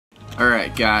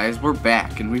Alright guys, we're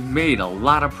back and we've made a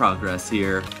lot of progress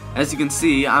here. As you can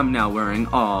see, I'm now wearing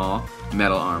all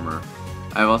metal armor.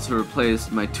 I've also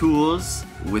replaced my tools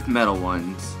with metal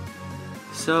ones.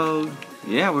 So,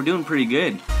 yeah, we're doing pretty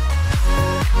good.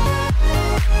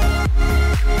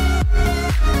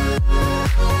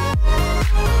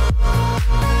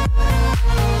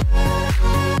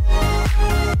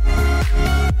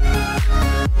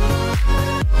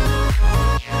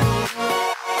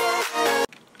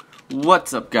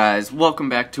 What's up guys, welcome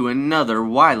back to another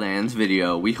Ylands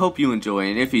video. We hope you enjoy,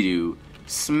 and if you do,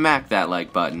 smack that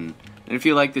like button. And if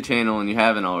you like the channel and you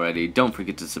haven't already, don't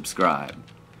forget to subscribe.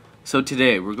 So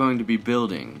today we're going to be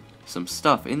building some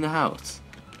stuff in the house.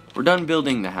 We're done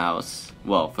building the house,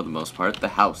 well for the most part, the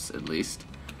house at least.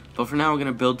 But for now we're going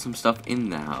to build some stuff in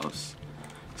the house.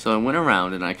 So I went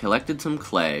around and I collected some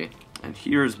clay, and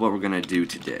here's what we're going to do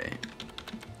today.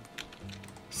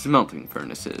 Smelting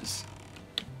furnaces.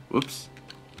 Whoops.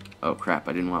 Oh crap,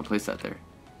 I didn't want to place that there.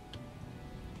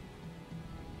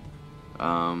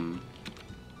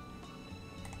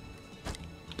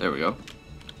 There we go.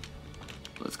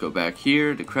 Let's go back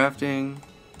here to crafting.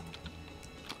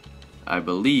 I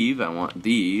believe I want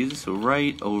these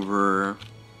right over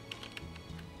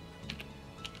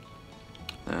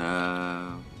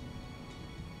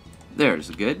there's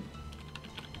good.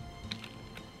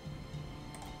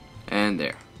 And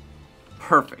there.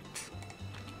 Perfect.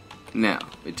 Now,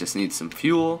 it just needs some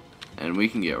fuel, and we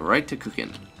can get right to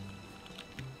cooking.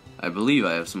 I believe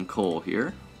I have some coal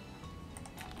here.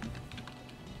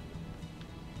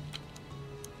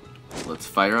 Let's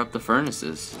fire up the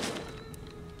furnaces.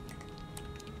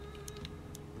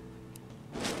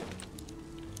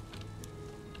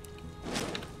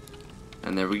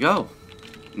 And there we go.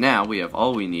 Now we have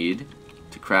all we need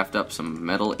to craft up some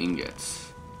metal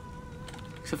ingots.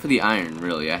 Except for the iron,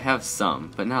 really. I have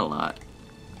some, but not a lot.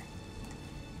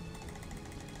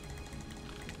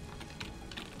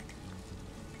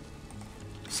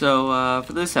 So,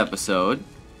 for this episode,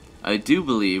 I do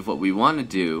believe what we want to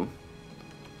do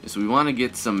is we want to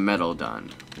get some metal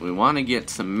done. We want to get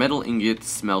some metal ingots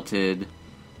smelted.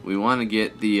 We want to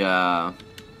get the,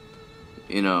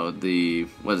 you know, the,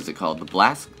 what is it called?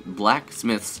 The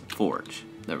blacksmith's forge.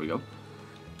 There we go.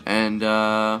 And,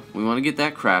 we want to get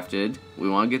that crafted. We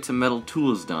want to get some metal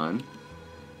tools done.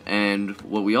 And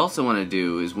what we also want to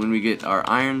do is when we get our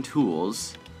iron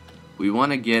tools, we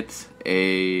want to get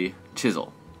a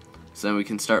chisel. So then we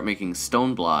can start making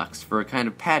stone blocks for a kind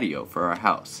of patio for our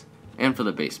house. And for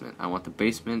the basement. I want the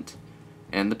basement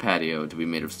and the patio to be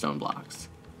made of stone blocks.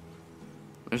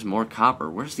 There's more copper.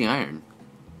 Where's the iron?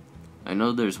 I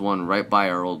know there's one right by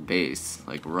our old base,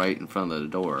 like right in front of the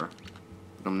door.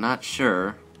 But I'm not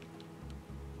sure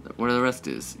where the rest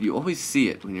is. You always see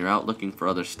it when you're out looking for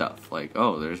other stuff. Like,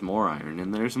 oh, there's more iron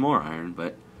and there's more iron,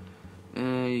 but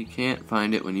you can't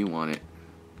find it when you want it.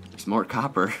 There's more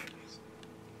copper.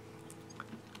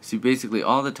 See, basically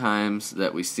all the times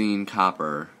that we've seen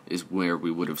copper is where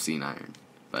we would have seen iron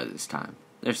by this time.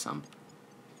 There's some.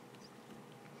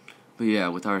 But yeah,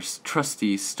 with our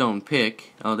trusty stone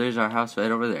pick, oh, there's our house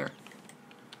right over there.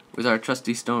 With our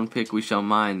trusty stone pick, we shall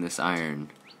mine this iron,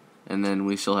 and then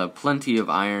we shall have plenty of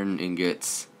iron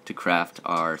ingots to craft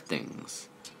our things.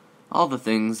 All the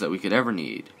things that we could ever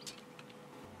need.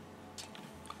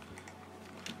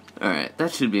 Alright,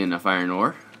 that should be enough iron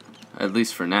ore, at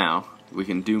least for now. We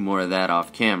can do more of that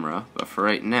off camera, but for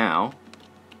right now,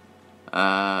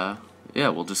 yeah,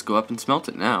 we'll just go up and smelt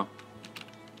it now.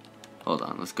 Hold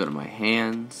on, let's go to my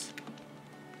hands.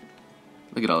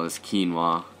 Look at all this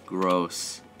quinoa.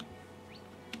 Gross.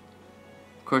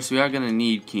 Of course, we are going to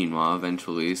need quinoa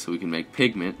eventually so we can make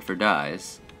pigment for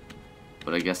dyes,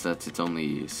 but I guess that's its only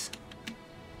use.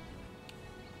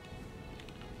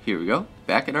 Here we go,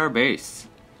 back at our base.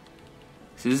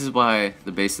 See, this is why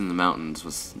the base in the mountains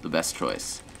was the best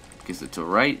choice, because it's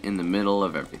right in the middle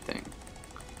of everything.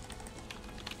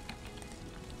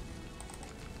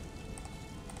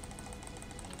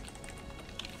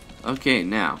 Okay,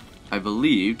 now, I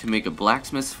believe to make a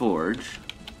blacksmith's forge,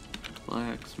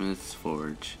 we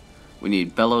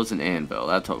need bellows and anvil.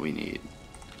 That's what we need.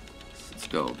 Let's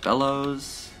go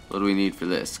bellows. What do we need for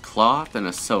this? Cloth and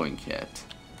a sewing kit.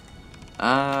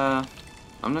 I'm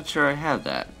not sure I have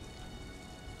that.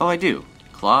 Oh, I do.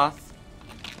 Cloth.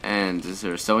 And is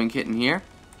there a sewing kit in here?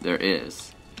 There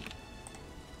is.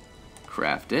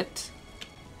 Craft it.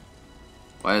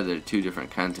 Why are there two different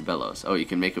kinds of bellows? Oh, you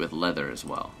can make it with leather as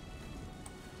well.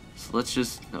 So let's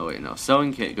just... oh wait, no.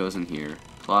 Sewing kit goes in here.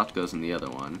 Cloth goes in the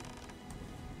other one.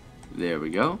 There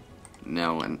we go.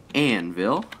 Now an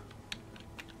anvil.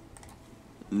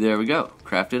 There we go.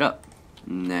 Craft it up.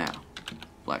 Now,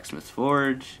 Blacksmith's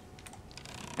Forge.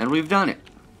 And we've done it.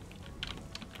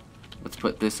 Let's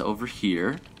put this over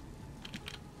here.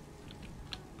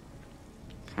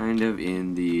 Kind of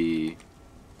in the...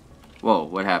 Whoa,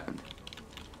 what happened?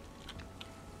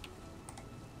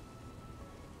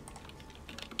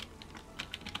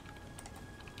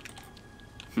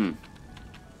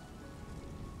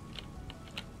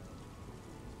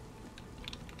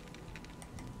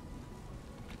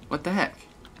 What the heck?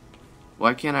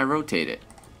 Why can't I rotate it?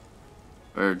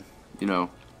 Or, you know,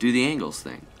 do the angles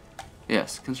thing.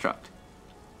 Yes, construct.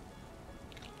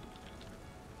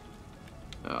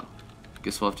 Oh,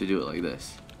 guess we'll have to do it like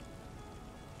this.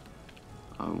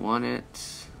 I want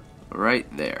it right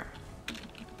there.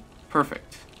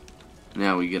 Perfect.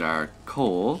 Now we get our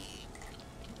coal.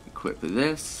 Equip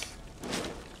this.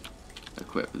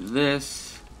 Equip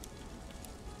this.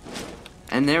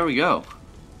 And there we go.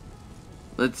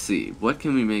 Let's see, what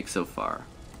can we make so far?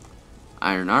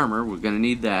 Iron armor, we're gonna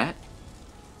need that.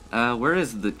 Where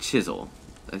is the chisel?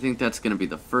 I think that's gonna be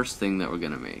the first thing that we're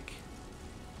gonna make.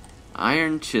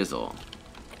 Iron chisel.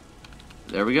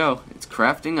 There we go, it's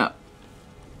crafting up.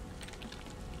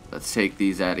 Let's take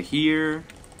these out of here.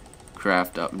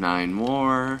 Craft up 9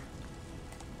 more.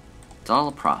 It's all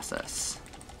a process.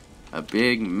 A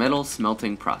big metal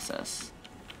smelting process.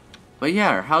 But yeah,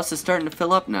 our house is starting to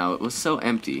fill up now. It was so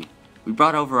empty. We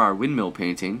brought over our windmill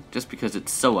painting, just because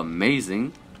it's so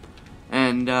amazing.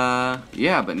 And,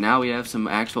 yeah, but now we have some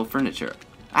actual furniture.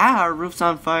 Ah, our roof's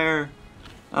on fire!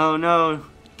 Oh no,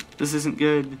 this isn't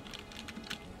good.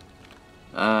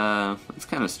 It's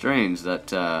kind of strange that,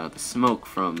 the smoke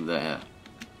from the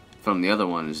other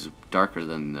one is darker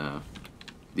than,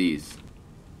 these.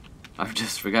 I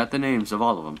just forgot the names of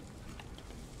all of them.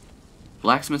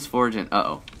 Blacksmith's Forge and,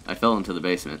 uh-oh, I fell into the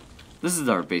basement. This is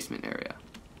our basement area.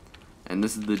 And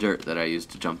this is the dirt that I used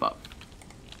to jump up.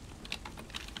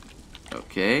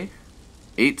 Okay.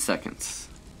 8 seconds.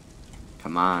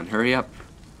 Come on, hurry up.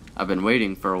 I've been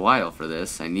waiting for a while for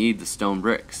this. I need the stone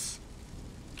bricks.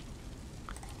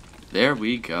 There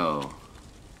we go.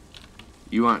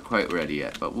 You aren't quite ready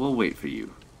yet, but we'll wait for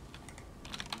you.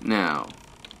 Now,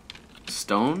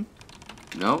 stone?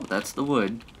 No, that's the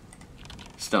wood.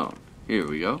 Stone. Here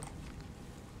we go.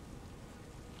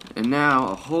 And now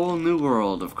a whole new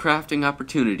world of crafting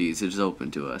opportunities is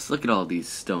open to us. Look at all these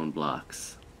stone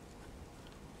blocks.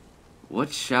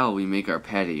 What shall we make our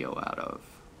patio out of?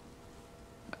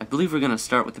 I believe we're going to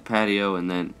start with the patio and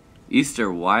then Easter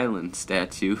Ylands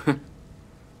statue.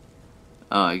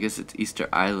 Oh, I guess it's Easter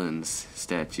Islands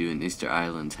statue and Easter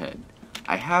Islands head.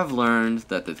 I have learned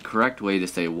that the correct way to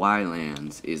say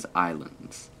Ylands is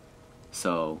islands.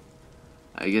 So,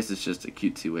 I guess it's just a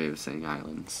cutesy way of saying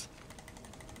islands.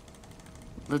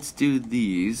 Let's do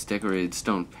these decorated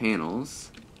stone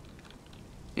panels.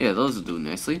 Yeah, those will do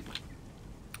nicely.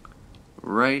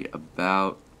 Right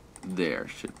about there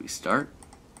should we start.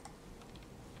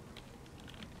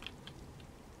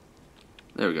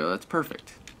 There we go, that's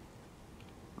perfect.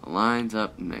 Lines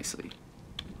up nicely.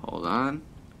 Hold on.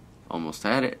 Almost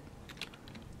had it.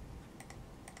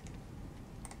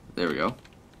 There we go.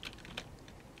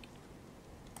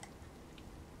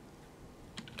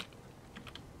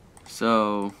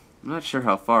 So, I'm not sure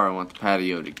how far I want the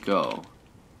patio to go.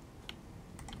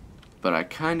 But I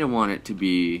kind of want it to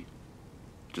be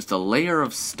just a layer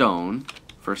of stone,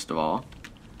 first of all,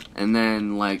 and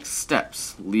then like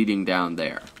steps leading down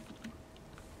there.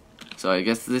 So I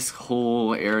guess this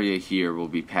whole area here will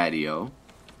be patio.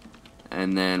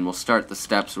 And then we'll start the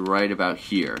steps right about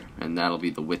here, and that'll be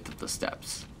the width of the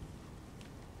steps.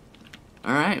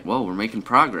 Alright, well, we're making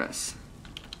progress.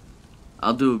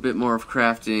 I'll do a bit more of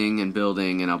crafting and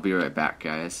building, and I'll be right back,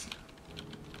 guys.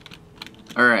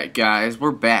 Alright, guys,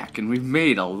 we're back, and we've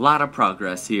made a lot of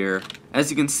progress here. As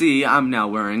you can see, I'm now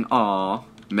wearing all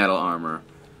metal armor.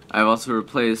 I've also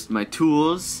replaced my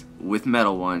tools with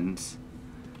metal ones.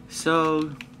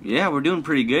 So, yeah, we're doing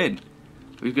pretty good.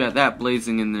 We've got that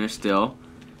blazing in there still.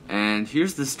 And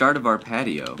here's the start of our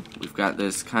patio. We've got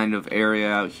this kind of area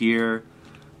out here.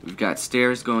 We've got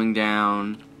stairs going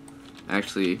down.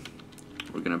 Actually,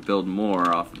 we're going to build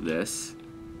more off of this.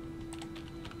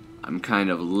 I'm kind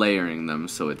of layering them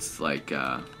so it's like,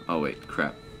 oh wait,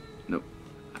 crap. Nope.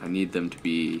 I need them to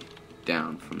be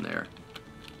down from there.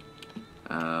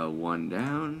 One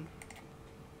down.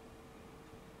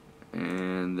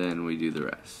 And then we do the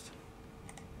rest.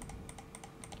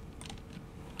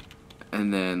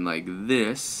 And then like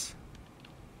this.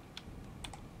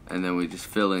 And then we just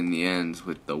fill in the ends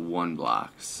with the 1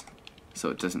 blocks. So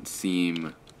it doesn't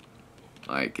seem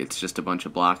like it's just a bunch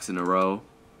of blocks in a row.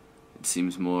 It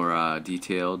seems more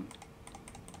detailed.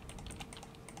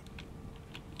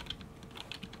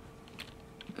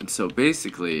 And so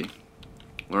basically,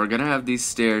 we're gonna have these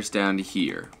stairs down to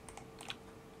here.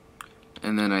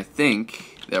 And then I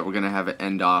think that we're gonna have it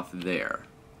end off there.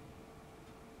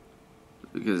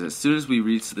 Because as soon as we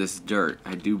reach this dirt,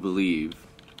 I do believe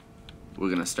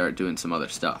we're gonna start doing some other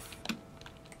stuff.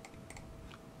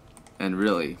 And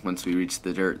really, once we reach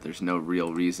the dirt, there's no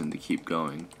real reason to keep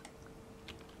going.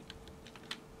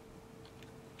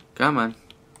 Come on.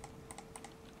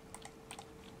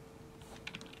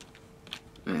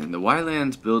 And the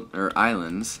Ylands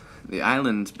the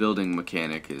islands building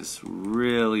mechanic is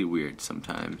really weird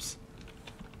sometimes.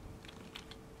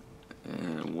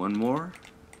 And one more.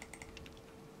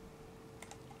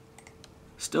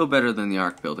 Still better than the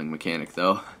arc building mechanic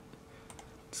though.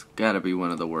 It's gotta be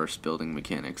one of the worst building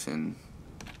mechanics in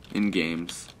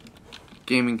games.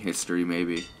 Gaming history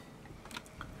maybe.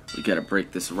 We gotta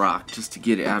break this rock just to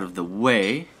get it out of the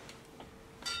way.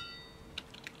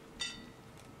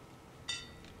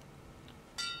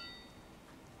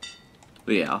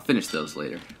 But yeah, I'll finish those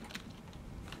later.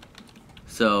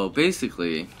 So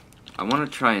basically, I want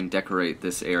to try and decorate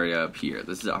this area up here.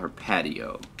 This is our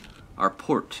patio. Our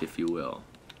porch, if you will.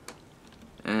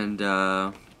 And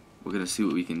we're going to see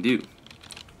what we can do.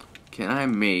 Can I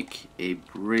make a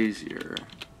brazier?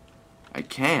 I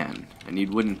can. I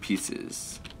need wooden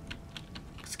pieces.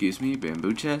 Excuse me,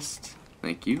 bamboo chest.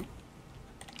 Thank you.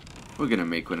 We're going to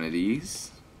make one of these.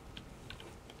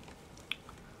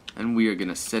 And we are going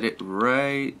to set it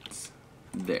right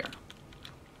there.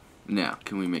 Now,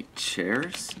 can we make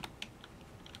chairs?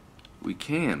 We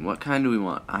can. What kind do we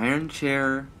want? Iron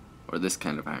chair or this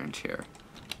kind of iron chair?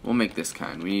 We'll make this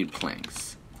kind. We need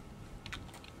planks.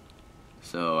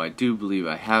 So I do believe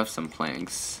I have some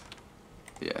planks.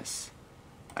 Yes.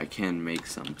 I can make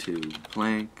some too.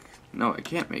 Plank. No, I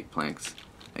can't make planks.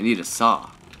 I need a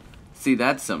saw. See,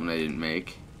 that's something I didn't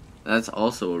make. That's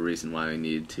also a reason why I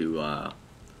need to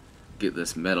get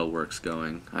this metal works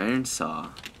going. Iron saw.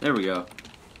 There we go.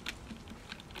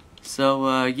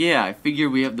 So yeah, I figure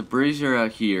we have the brazier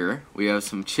out here. We have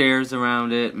some chairs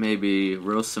around it. Maybe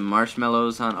roast some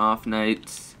marshmallows on off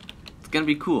nights. It's gonna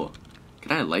be cool.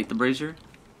 Can I light the brazier?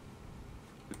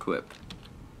 Equip.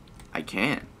 I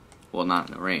can. Well, not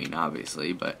in the rain,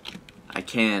 obviously, but I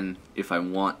can if I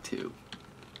want to.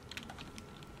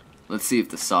 Let's see if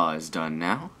the saw is done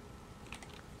now.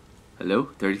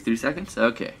 Hello? 33 seconds?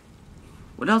 Okay.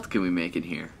 What else can we make in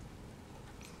here?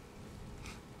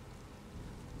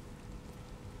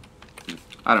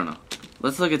 I don't know.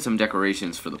 Let's look at some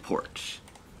decorations for the porch.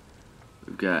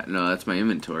 We've got... No, that's my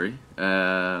inventory.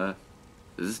 Is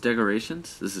this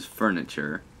decorations? This is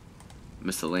furniture.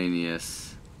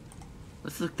 Miscellaneous.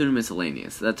 Let's look through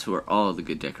miscellaneous. That's where all the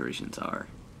good decorations are.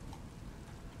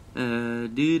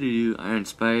 Iron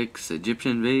spikes,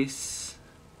 Egyptian vase.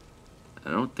 I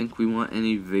don't think we want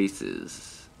any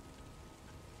vases.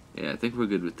 Yeah, I think we're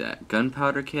good with that.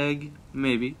 Gunpowder keg?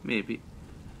 Maybe.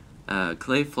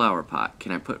 Clay flower pot.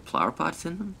 Can I put flower pots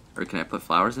in them? Or can I put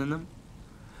flowers in them?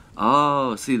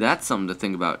 Oh, see, that's something to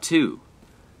think about too.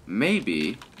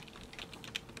 Maybe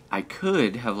I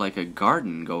could have like a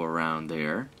garden go around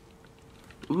there.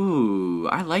 Ooh,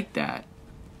 I like that.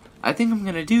 I think I'm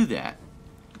gonna do that.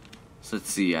 So let's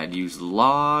see, I'd use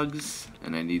logs,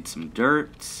 and I need some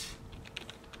dirt.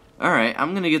 Alright,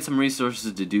 I'm gonna get some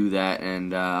resources to do that,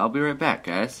 and I'll be right back,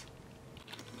 guys.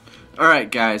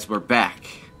 Alright, guys, we're back.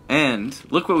 And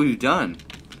look what we've done.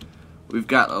 We've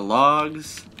got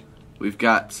logs, we've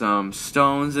got some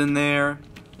stones in there,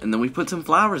 and then we put some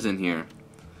flowers in here.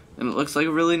 And it looks like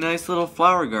a really nice little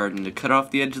flower garden to cut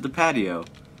off the edge of the patio.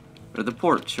 Or the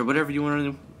porch, or whatever you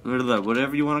want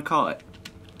to call it.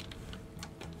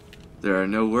 There are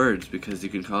no words because you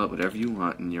can call it whatever you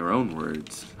want in your own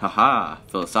words. Haha,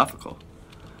 philosophical.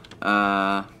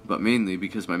 But mainly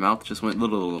because my mouth just went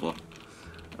little.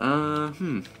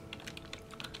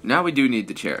 Now we do need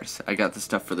the chairs. I got the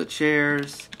stuff for the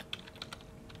chairs.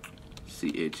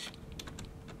 C-H-A-I-R.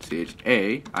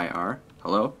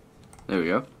 Hello? There we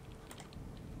go.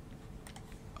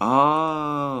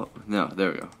 Oh, no,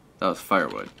 there we go. That was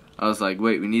firewood. I was like,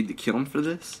 wait, we need the kiln for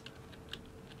this?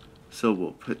 So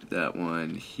we'll put that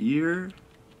one here.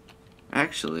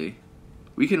 Actually,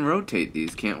 we can rotate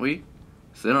these, can't we?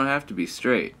 So they don't have to be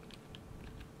straight.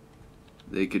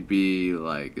 They could be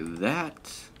like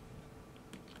that.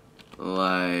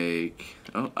 Like,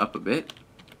 oh, up a bit.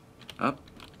 Up,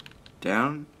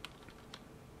 down.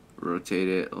 Rotate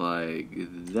it like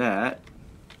that.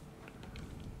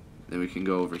 Then we can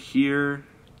go over here.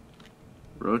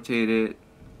 Rotate it.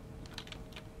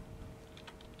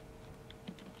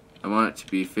 I want it to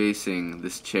be facing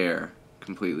this chair,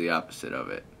 completely opposite of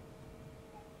it.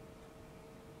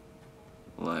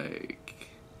 like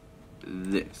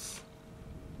this.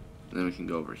 And then we can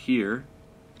go over here,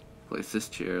 place this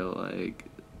chair like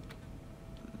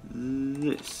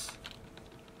this.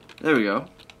 There we go.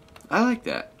 I like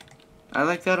that. I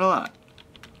like that a lot.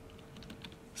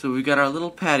 So we've got our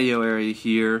little patio area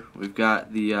here. We've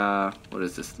got the, what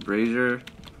is this, the brazier,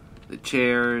 the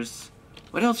chairs.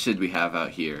 What else should we have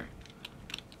out here?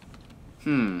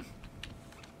 I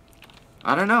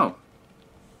don't know.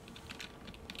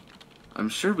 I'm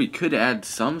sure we could add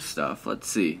some stuff. Let's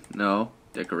see. No.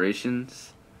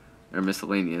 Decorations. Or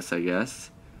miscellaneous, I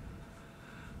guess.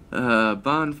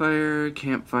 Bonfire,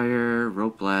 campfire,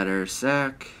 rope ladder,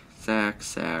 sack.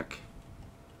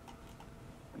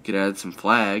 We could add some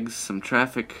flags, some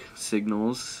traffic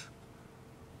signals.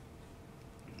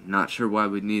 Not sure why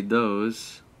we'd need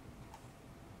those.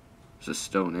 There's a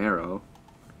stone arrow.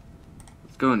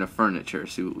 Let's go into furniture,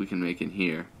 see what we can make in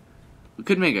here. We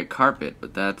could make a carpet,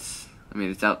 but that's, I mean,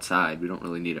 it's outside. We don't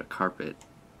really need a carpet.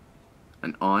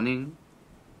 An awning.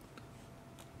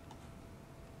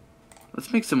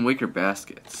 Let's make some wicker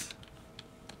baskets.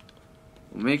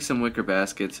 We'll make some wicker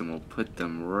baskets and we'll put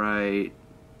them right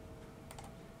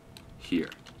here.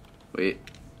 Wait.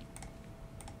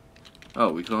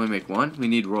 Oh, we can only make one? We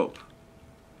need rope.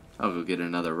 I'll go get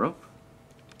another rope.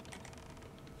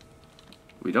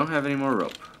 We don't have any more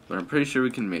rope, but I'm pretty sure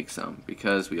we can make some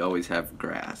because we always have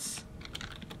grass.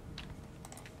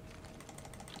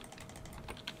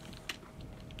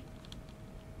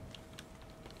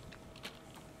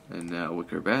 And now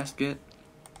wicker basket.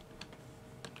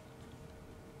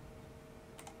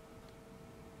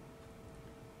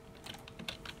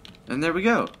 And there we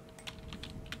go.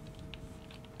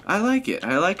 I like it.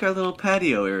 I like our little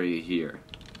patio area here.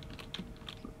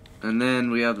 And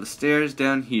then we have the stairs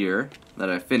down here that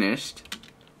I finished.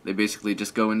 They basically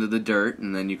just go into the dirt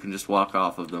and then you can just walk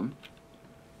off of them.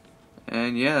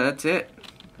 And yeah, that's it.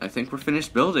 I think we're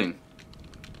finished building.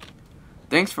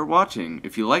 Thanks for watching.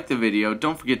 If you liked the video,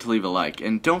 don't forget to leave a like,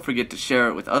 and don't forget to share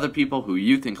it with other people who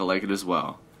you think will like it as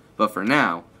well. But for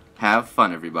now, have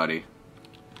fun everybody.